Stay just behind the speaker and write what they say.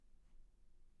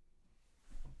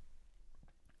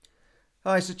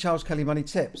Hi, it's Charles Kelly Money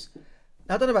Tips.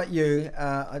 Now, I don't know about you.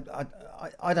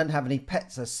 I don't have any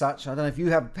pets as such. I don't know if you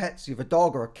have pets. You have a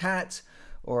dog or a cat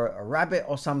or a rabbit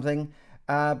or something.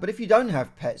 But if you don't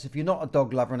have pets, if you're not a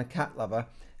dog lover and a cat lover,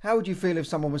 how would you feel if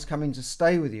someone was coming to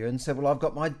stay with you and said, "Well, I've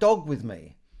got my dog with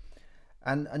me,"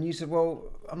 and you said, "Well,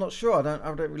 I'm not sure. I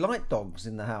don't really like dogs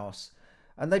in the house,"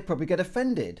 and they'd probably get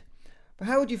offended. But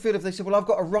how would you feel if they said, "Well, I've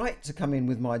got a right to come in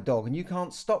with my dog, and you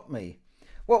can't stop me"?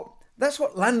 Well, that's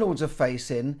what landlords are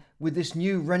facing with this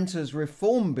new renters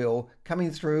reform bill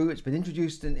coming through. It's been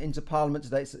introduced into Parliament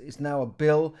today. It's now a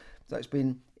bill that's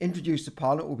been introduced to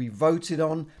Parliament, will be voted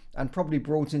on and probably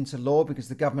brought into law because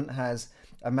the government has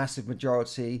a massive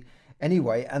majority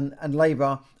anyway. And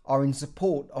Labour are in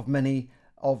support of many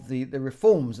of the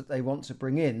reforms that they want to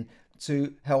bring in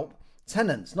to help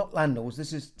tenants, not landlords.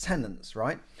 This is tenants,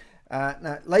 right?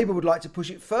 Now, Labour would like to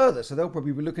push it further, so they'll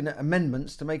probably be looking at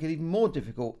amendments to make it even more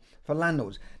difficult for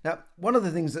landlords. Now, one of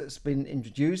the things that's been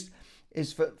introduced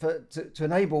is to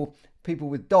enable people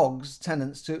with dogs,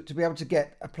 tenants, to be able to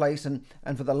get a place and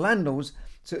for the landlords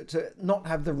to not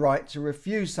have the right to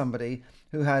refuse somebody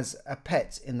who has a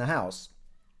pet in the house.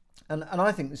 And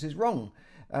I think this is wrong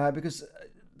because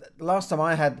the last time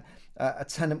I had a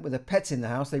tenant with a pet in the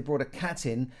house, they brought a cat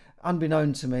in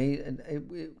unbeknown to me.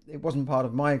 It wasn't part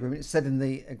of my agreement. It said in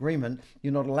the agreement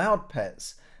you're not allowed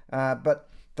pets, but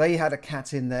they had a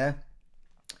cat in there,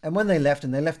 and when they left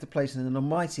the place in an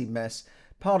almighty mess.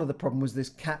 Part of the problem was this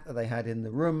cat that they had in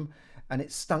the room, and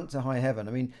it stunk to high heaven.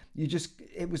 I mean,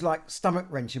 it was like stomach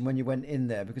wrenching when you went in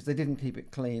there because they didn't keep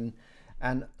it clean,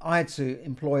 and I had to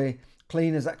employ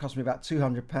cleaners. That cost me about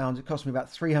 £200. It cost me about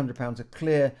 £300 to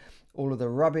clear all of the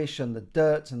rubbish and the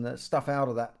dirt and the stuff out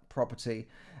of that property.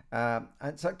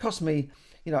 And so it cost me,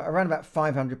 around about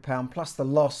 £500 plus the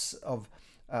loss of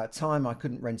time I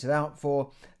couldn't rent it out for,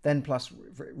 then plus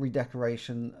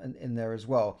redecoration in there as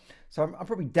well. So I'm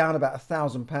probably down about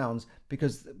 £1,000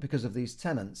 because of these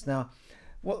tenants. Now,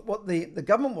 what the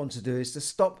government wants to do is to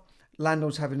stop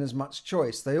landlords having as much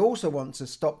choice. They also want to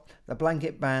stop the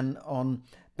blanket ban on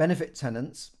benefit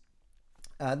tenants.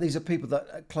 These are people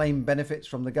that claim benefits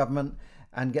from the government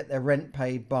and get their rent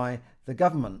paid by the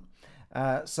government.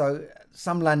 So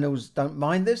some landlords don't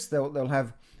mind this. They'll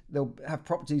have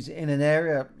properties in an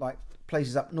area like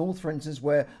places up north, for instance,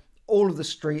 where all of the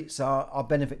streets are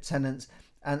benefit tenants,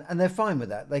 and they're fine with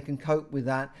that. They can cope with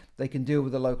that. They can deal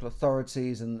with the local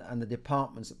authorities and the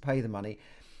departments that pay the money.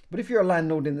 But if you're a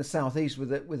landlord in the southeast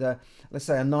with a let's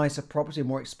say a nicer property, a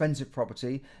more expensive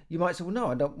property, you might say, well, no,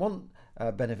 I don't want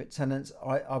benefit tenants.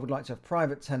 I would like to have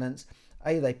private tenants.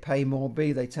 A, they pay more.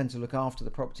 B, they tend to look after the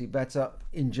property better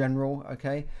in general.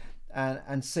 Okay,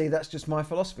 and C, that's just my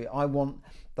philosophy. I want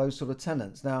those sort of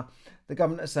tenants. Now, the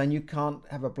government is saying you can't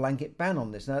have a blanket ban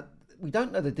on this. Now, we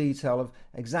don't know the detail of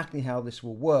exactly how this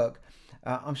will work.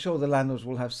 I'm sure the landlords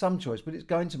will have some choice, but it's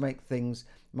going to make things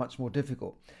much more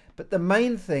difficult. But the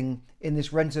main thing in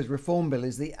this renters reform bill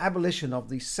is the abolition of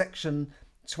the Section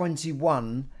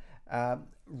 21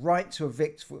 right to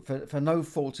evict for no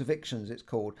fault evictions, it's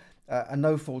called. A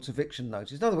no fault eviction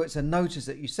notice. In other words, a notice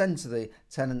that you send to the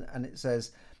tenant and it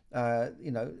says,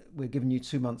 we're giving you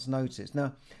 2 months notice.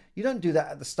 Now, you don't do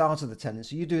that at the start of the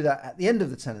tenancy. You do that at the end of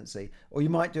the tenancy, or you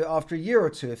might do it after a year or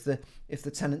two if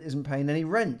the tenant isn't paying any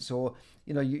rent, or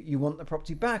you want the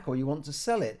property back, or you want to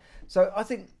sell it. So I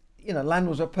think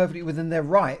landlords are perfectly within their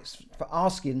rights for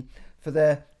asking for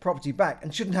their property back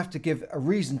and shouldn't have to give a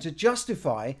reason to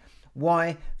justify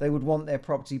why they would want their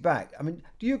property back. I mean,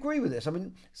 do you agree with this? I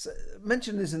mean,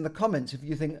 mention this in the comments if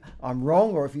you think I'm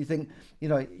wrong, or if you think,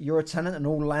 you're a tenant and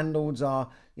all landlords are,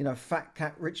 fat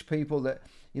cat rich people that,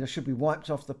 should be wiped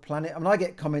off the planet. I mean, I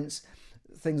get comments,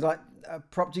 things like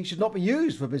property should not be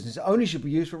used for business. It only should be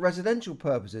used for residential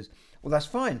purposes. Well, that's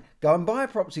fine. Go and buy a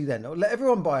property then, or let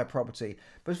everyone buy a property.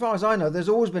 But as far as I know, there's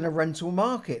always been a rental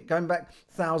market going back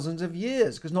thousands of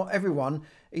years, because not everyone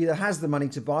either has the money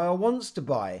to buy or wants to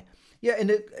buy. Yeah,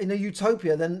 in a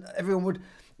utopia, then everyone would,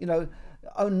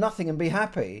 own nothing and be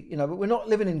happy. But we're not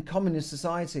living in communist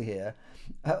society here,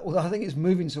 although I think it's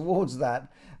moving towards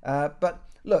that. But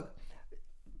look,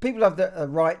 people have the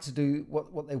right to do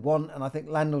what they want, and I think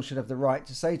landlords should have the right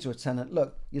to say to a tenant,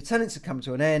 look, your tenants have come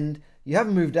to an end. You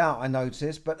haven't moved out, I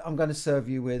notice, but I'm going to serve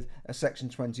you with a Section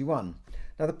 21.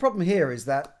 Now, the problem here is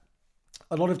that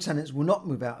a lot of tenants will not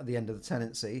move out at the end of the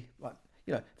tenancy. Like,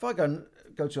 if I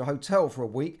go to a hotel for a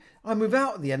week, I move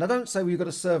out at the end. I don't say, well, you've got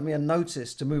to serve me a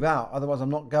notice to move out, otherwise I'm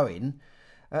not going.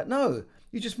 No,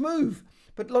 you just move.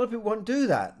 But a lot of people won't do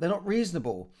that. They're not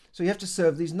reasonable. So you have to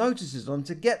serve these notices on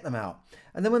to get them out.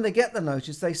 And then when they get the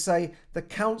notice, they say the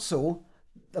council,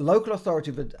 the local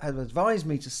authority has advised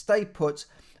me to stay put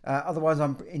Otherwise,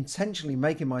 I'm intentionally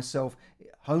making myself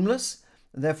homeless,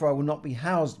 and therefore I will not be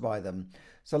housed by them.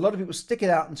 So a lot of people stick it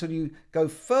out until you go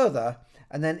further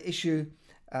and then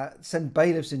send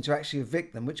bailiffs in to actually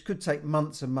evict them, which could take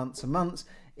months and months and months.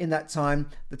 In that time,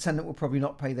 the tenant will probably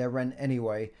not pay their rent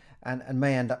anyway, and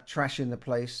may end up trashing the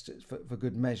place for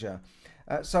good measure.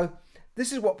 So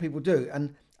this is what people do.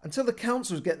 And until the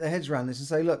councils get their heads around this and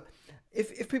say, look,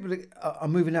 if people are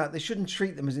moving out, they shouldn't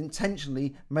treat them as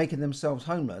intentionally making themselves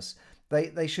homeless.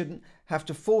 They shouldn't have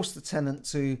to force the tenant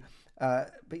to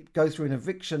go through an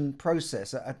eviction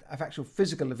process, an actual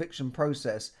physical eviction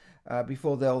process,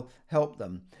 before they'll help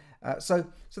them. So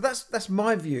that's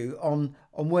my view on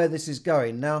where this is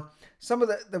going. Now,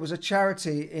 there was a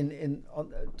charity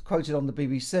quoted on the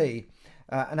BBC,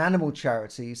 an animal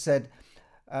charity, said,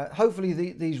 hopefully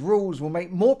these rules will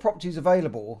make more properties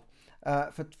available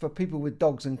for people with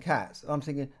dogs and cats. And I'm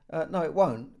thinking, no, it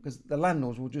won't, because the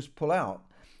landlords will just pull out.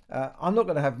 I'm not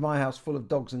going to have my house full of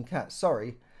dogs and cats.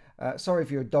 Sorry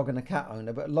if you're a dog and a cat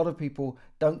owner, but a lot of people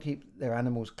don't keep their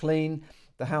animals clean.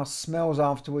 The house smells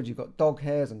afterwards. You've got dog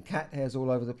hairs and cat hairs all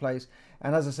over the place.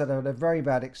 And as I said, I had a very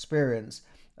bad experience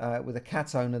with a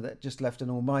cat owner that just left an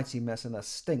almighty mess and a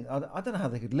stink. I don't know how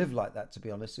they could live like that, to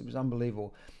be honest. It was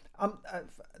unbelievable.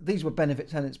 These were benefit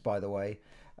tenants, by the way.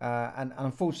 And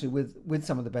unfortunately, with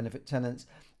some of the benefit tenants,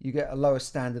 you get a lower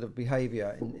standard of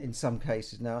behaviour in some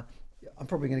cases. Now, I'm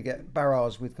probably going to get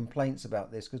barraged with complaints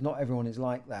about this because not everyone is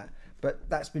like that. But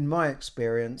that's been my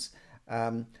experience.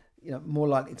 More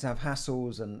likely to have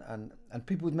hassles and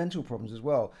people with mental problems as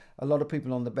well. A lot of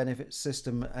people on the benefit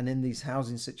system and in these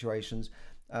housing situations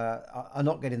are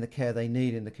not getting the care they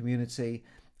need in the community,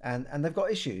 and they've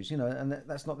got issues, and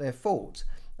that's not their fault.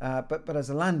 But as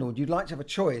a landlord, you'd like to have a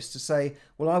choice to say,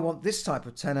 well, I want this type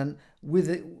of tenant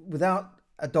without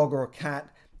a dog or a cat,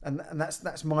 and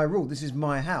that's my rule. This is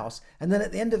my house. And then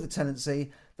at the end of the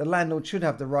tenancy, the landlord should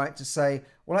have the right to say,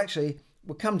 well, actually,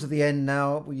 we'll come to the end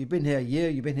now. Well, you've been here a year,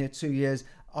 you've been here 2 years.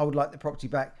 I would like the property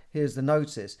back. Here's the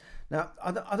notice. Now,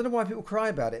 I don't know why people cry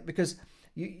about it, because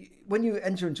when you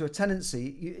enter into a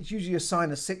tenancy, it's usually you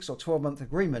sign a 6 or 12 month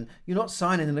agreement. You're not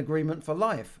signing an agreement for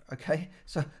life. Okay,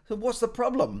 so what's the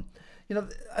problem?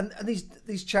 And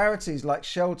these charities like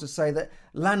Shelter say that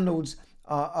landlords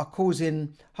are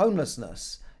causing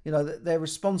homelessness. That they're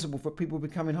responsible for people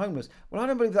becoming homeless. Well, I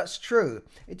don't believe that's true.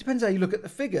 It depends how you look at the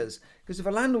figures. Because if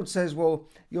a landlord says, well,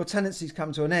 your tenancy's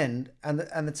come to an end and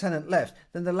the tenant left,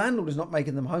 then the landlord is not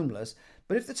making them homeless.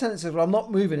 But if the tenant says, well, I'm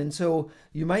not moving until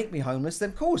you make me homeless, then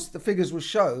of course the figures will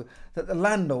show that the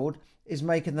landlord is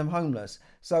making them homeless.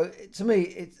 So to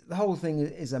me, the whole thing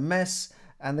is a mess,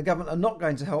 and the government are not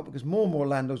going to help, because more and more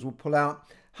landlords will pull out.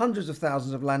 Hundreds of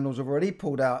thousands of landlords have already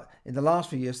pulled out in the last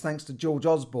few years, thanks to George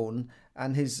Osborne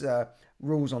and his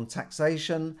rules on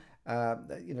taxation.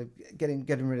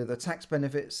 Getting rid of the tax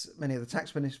benefits. Many of the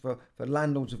tax benefits for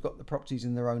landlords who've got the properties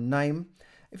in their own name.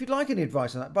 If you'd like any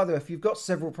advice on that, by the way, if you've got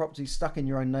several properties stuck in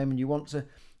your own name and you want to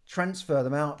transfer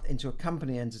them out into a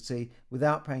company entity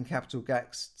without paying capital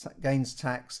gains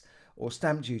tax or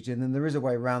stamp duty, and then there is a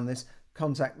way around this,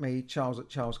 contact me,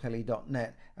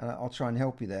 charles@charleskelly.net, and I'll try and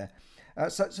help you there.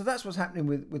 So that's what's happening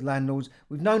with landlords.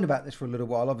 We've known about this for a little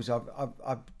while. Obviously,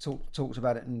 I've talked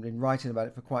about it and been writing about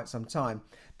it for quite some time.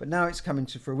 But now it's coming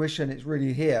to fruition. It's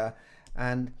really here.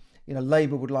 And,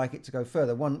 Labour would like it to go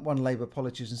further. One Labour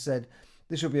politician said,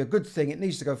 this would be a good thing. It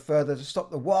needs to go further to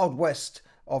stop the Wild West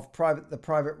of the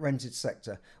private rented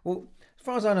sector. Well, as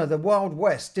far as I know, the Wild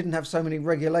West didn't have so many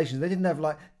regulations. They didn't have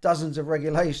like dozens of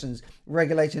regulations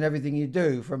regulating everything you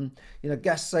do, from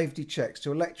gas safety checks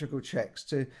to electrical checks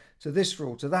to this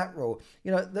rule to that rule.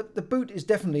 The boot is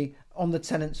definitely on the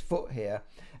tenant's foot here.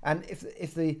 And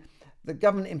if the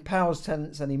government empowers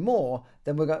tenants anymore,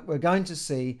 then we're going to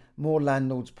see more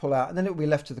landlords pull out, and then it will be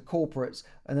left to the corporates,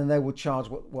 and then they will charge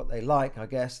what they like, I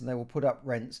guess, and they will put up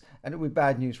rents, and it will be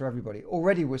bad news for everybody.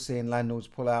 Already we're seeing landlords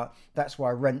pull out. That's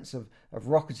why rents have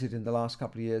rocketed in the last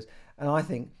couple of years, and I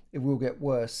think it will get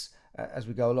worse as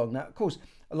we go along. Now, of course,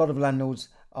 a lot of landlords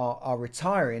are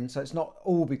retiring, so it's not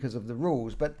all because of the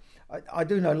rules, but I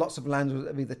do know lots of landlords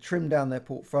that have either trimmed down their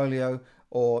portfolio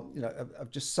or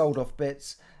have just sold off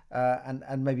bits.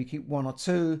 And maybe keep one or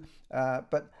two,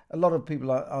 but a lot of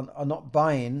people are not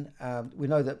buying. We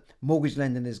know that mortgage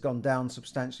lending has gone down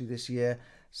substantially this year,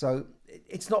 so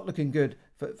it's not looking good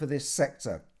for this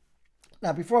sector.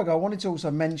 Now, before I go, I wanted to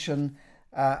also mention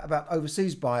about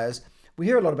overseas buyers. We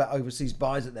hear a lot about overseas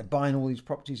buyers, that they're buying all these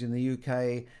properties in the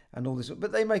UK and all this,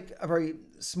 but they make a very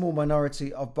small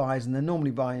minority of buyers, and they're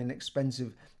normally buying in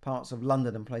expensive parts of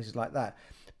London and places like that.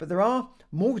 But there are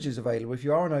mortgages available. If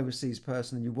you are an overseas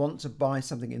person and you want to buy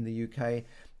something in the UK,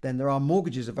 then there are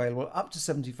mortgages available up to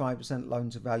 75% loan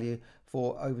to value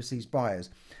for overseas buyers.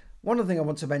 One other thing I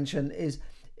want to mention is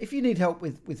if you need help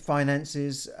with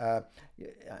finances and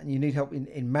you need help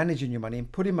in managing your money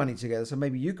and putting money together, so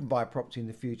maybe you can buy a property in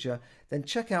the future, then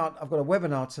check out, I've got a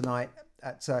webinar tonight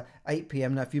at 8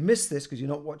 p.m. Now, if you missed this because you're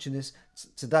not watching this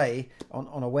today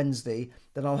on a Wednesday,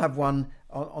 then I'll have one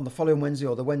on the following Wednesday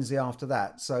or the Wednesday after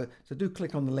that. So do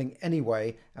click on the link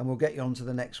anyway, and we'll get you on to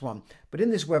the next one. But in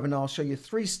this webinar, I'll show you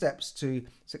 3 steps to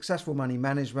successful money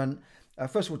management.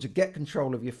 First of all, to get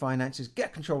control of your finances,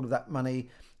 get control of that money,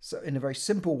 so in a very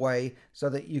simple way so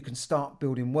that you can start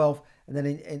building wealth. And then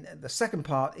in the second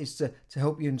part is to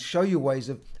help you and show you ways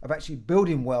of actually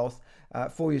building wealth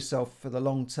for yourself for the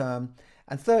long term.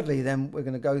 And thirdly, then we're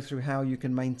going to go through how you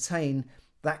can maintain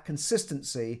that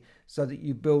consistency so that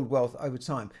you build wealth over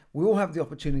time. We all have the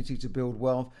opportunity to build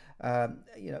wealth.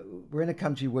 We're in a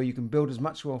country where you can build as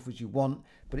much wealth as you want,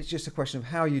 but it's just a question of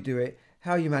how you do it,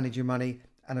 how you manage your money,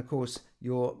 and of course,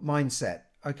 your mindset.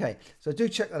 Okay, so do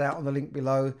check that out on the link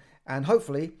below, and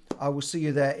hopefully I will see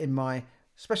you there in my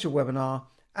special webinar,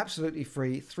 absolutely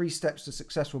free, 3 steps to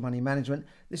successful money management.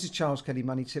 This is Charles Kelly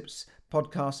Money Tips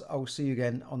Podcast. I will see you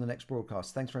again on the next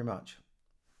broadcast. Thanks very much.